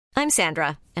I'm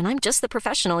Sandra, and I'm just the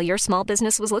professional your small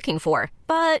business was looking for.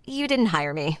 But you didn't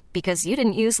hire me because you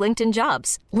didn't use LinkedIn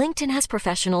Jobs. LinkedIn has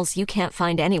professionals you can't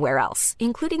find anywhere else,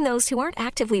 including those who aren't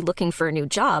actively looking for a new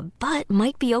job, but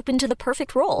might be open to the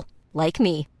perfect role, like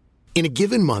me. In a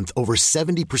given month, over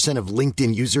 70% of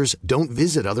LinkedIn users don't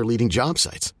visit other leading job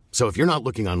sites. So if you're not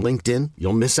looking on LinkedIn,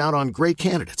 you'll miss out on great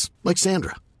candidates like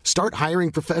Sandra. Start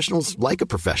hiring professionals like a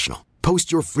professional.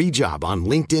 Post your free job on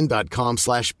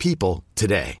linkedin.com/people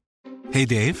today. Hey,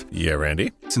 Dave. Yeah,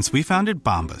 Randy. Since we founded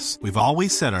Bombas, we've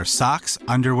always said our socks,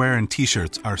 underwear, and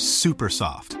T-shirts are super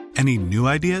soft. Any new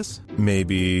ideas?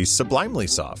 Maybe sublimely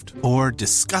soft. Or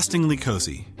disgustingly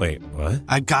cozy. Wait, what?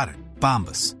 I got it.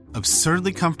 Bombas.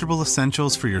 Absurdly comfortable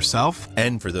essentials for yourself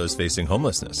and for those facing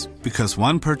homelessness. Because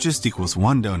one purchased equals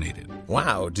one donated.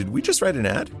 Wow, did we just write an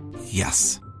ad?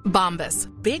 Yes. Bombas.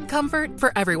 Big comfort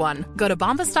for everyone. Go to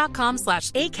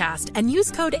bombas.com/ACAST and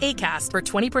use code ACAST for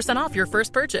 20% off your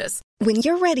first purchase. When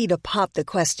you're ready to pop the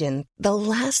question, the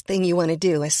last thing you want to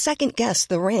do is second-guess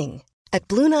the ring. At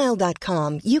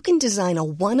BlueNile.com, you can design a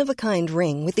one-of-a-kind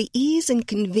ring with the ease and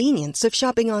convenience of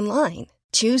shopping online.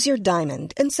 Choose your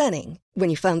diamond and setting.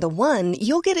 When you find the one,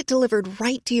 you'll get it delivered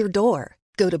right to your door.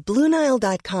 Go to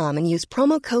BlueNile.com and use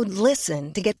promo code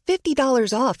LISTEN to get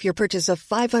 $50 off your purchase of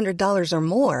 $500 or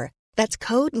more. That's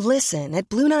code LISTEN at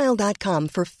BlueNile.com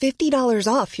for $50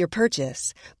 off your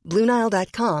purchase.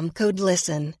 BlueNile.com, code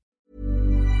LISTEN.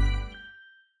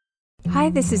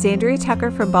 Hi, this is Andrea Tucker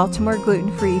from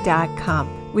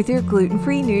BaltimoreGlutenFree.com. With your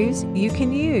gluten-free news you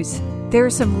can use. There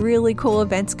are some really cool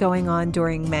events going on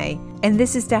during May, and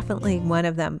this is definitely one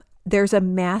of them. There's a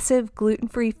massive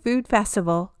gluten-free food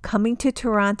festival coming to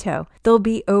Toronto. There'll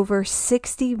be over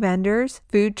 60 vendors,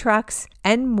 food trucks,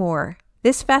 and more.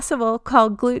 This festival,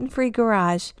 called Gluten Free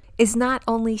Garage, is not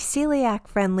only celiac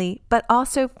friendly, but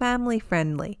also family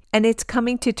friendly. And it's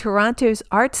coming to Toronto's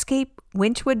Artscape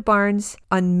Winchwood Barns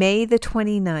on May the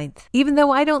 29th. Even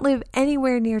though I don't live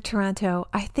anywhere near Toronto,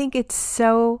 I think it's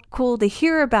so cool to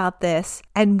hear about this.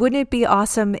 And wouldn't it be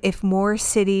awesome if more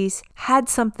cities had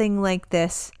something like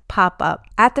this pop up?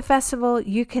 At the festival,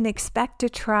 you can expect to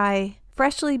try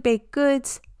freshly baked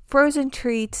goods, frozen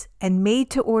treats, and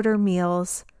made-to-order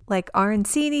meals like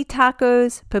arancini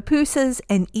tacos, pupusas,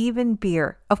 and even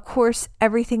beer. Of course,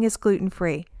 everything is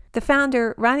gluten-free. The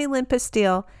founder, Ronnie Lynn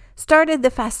Pastille, started the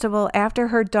festival after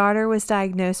her daughter was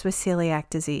diagnosed with celiac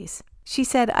disease. She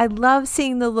said, "I love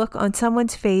seeing the look on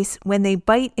someone's face when they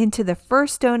bite into the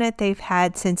first donut they've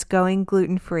had since going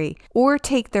gluten-free or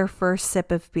take their first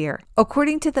sip of beer."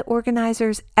 According to the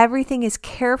organizers, everything is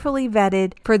carefully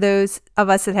vetted for those of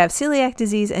us that have celiac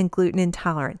disease and gluten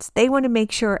intolerance. They want to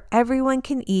make sure everyone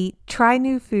can eat, try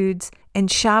new foods, and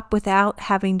shop without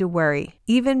having to worry.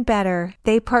 Even better,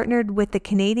 they partnered with the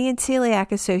Canadian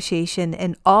Celiac Association,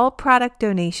 and all product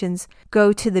donations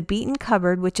go to the Beaten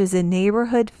Cupboard, which is a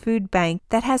neighborhood food bank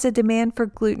that has a demand for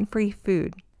gluten-free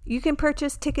food. You can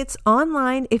purchase tickets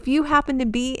online if you happen to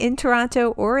be in Toronto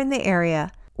or in the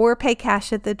area, or pay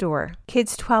cash at the door.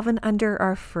 Kids 12 and under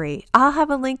are free. I'll have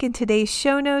a link in today's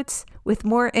show notes with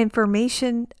more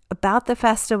information about the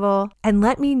festival, and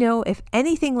let me know if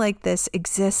anything like this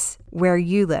exists where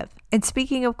you live. And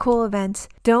speaking of cool events,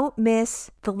 don't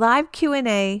miss the live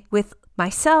Q&A with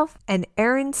myself and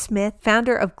Erin Smith,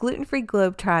 founder of Gluten Free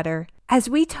Globetrotter, as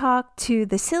we talk to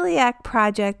the Celiac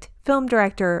Project film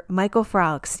director Michael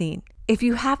Frohlichstein. If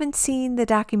you haven't seen the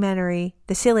documentary,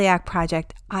 The Celiac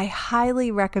Project, I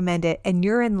highly recommend it, and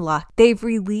you're in luck. They've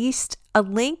released a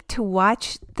link to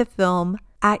watch the film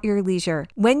at your leisure.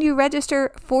 When you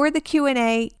register for the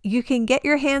Q&A, you can get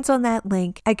your hands on that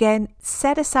link. Again,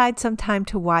 set aside some time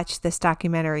to watch this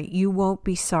documentary. You won't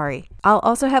be sorry. I'll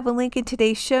also have a link in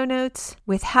today's show notes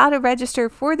with how to register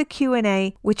for the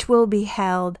Q&A, which will be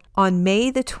held on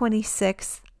May the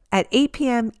 26th at 8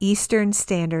 p.m. Eastern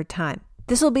Standard Time.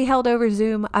 This will be held over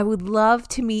Zoom. I would love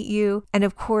to meet you and,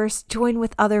 of course, join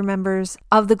with other members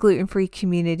of the gluten-free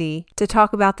community to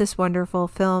talk about this wonderful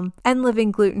film and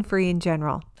living gluten-free in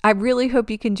general. I really hope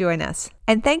you can join us.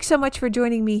 And thanks so much for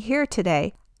joining me here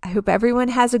today. I hope everyone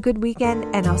has a good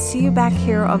weekend, and I'll see you back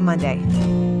here on Monday.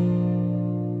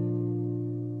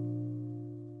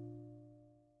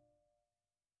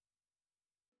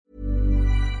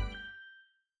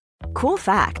 Cool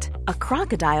fact, a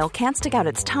crocodile can't stick out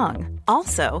its tongue.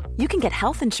 Also, you can get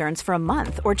health insurance for a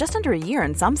month or just under a year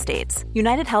in some states.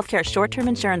 United Healthcare short-term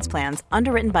insurance plans,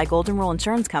 underwritten by Golden Rule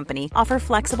Insurance Company, offer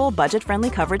flexible,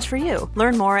 budget-friendly coverage for you.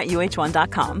 Learn more at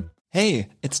uh1.com. Hey,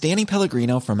 it's Danny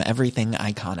Pellegrino from Everything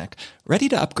Iconic. Ready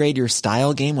to upgrade your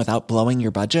style game without blowing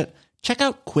your budget? Check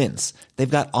out Quince. They've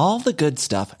got all the good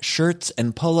stuff, shirts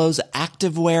and polos,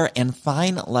 activewear, and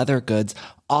fine leather goods,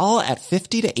 all at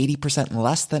 50 to 80%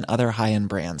 less than other high-end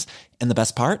brands. And the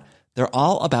best part? They're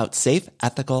all about safe,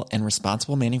 ethical, and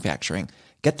responsible manufacturing.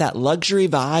 Get that luxury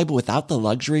vibe without the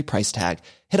luxury price tag.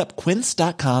 Hit up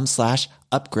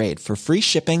quince.com/upgrade for free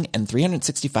shipping and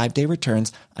 365-day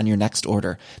returns on your next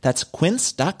order. That's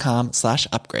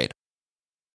quince.com/upgrade.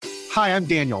 Hi, I'm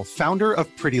Daniel, founder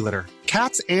of Pretty Litter.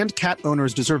 Cats and cat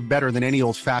owners deserve better than any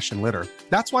old-fashioned litter.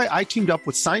 That's why I teamed up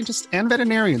with scientists and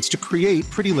veterinarians to create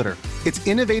Pretty Litter. Its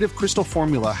innovative crystal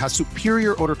formula has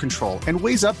superior odor control and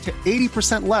weighs up to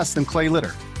 80% less than clay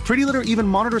litter. Pretty Litter even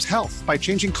monitors health by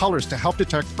changing colors to help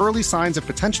detect early signs of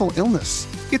potential illness.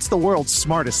 It's the world's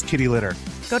smartest kitty litter.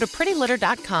 Go to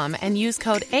prettylitter.com and use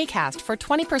code ACAST for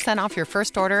 20% off your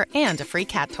first order and a free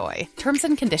cat toy. Terms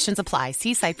and conditions apply.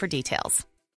 See site for details.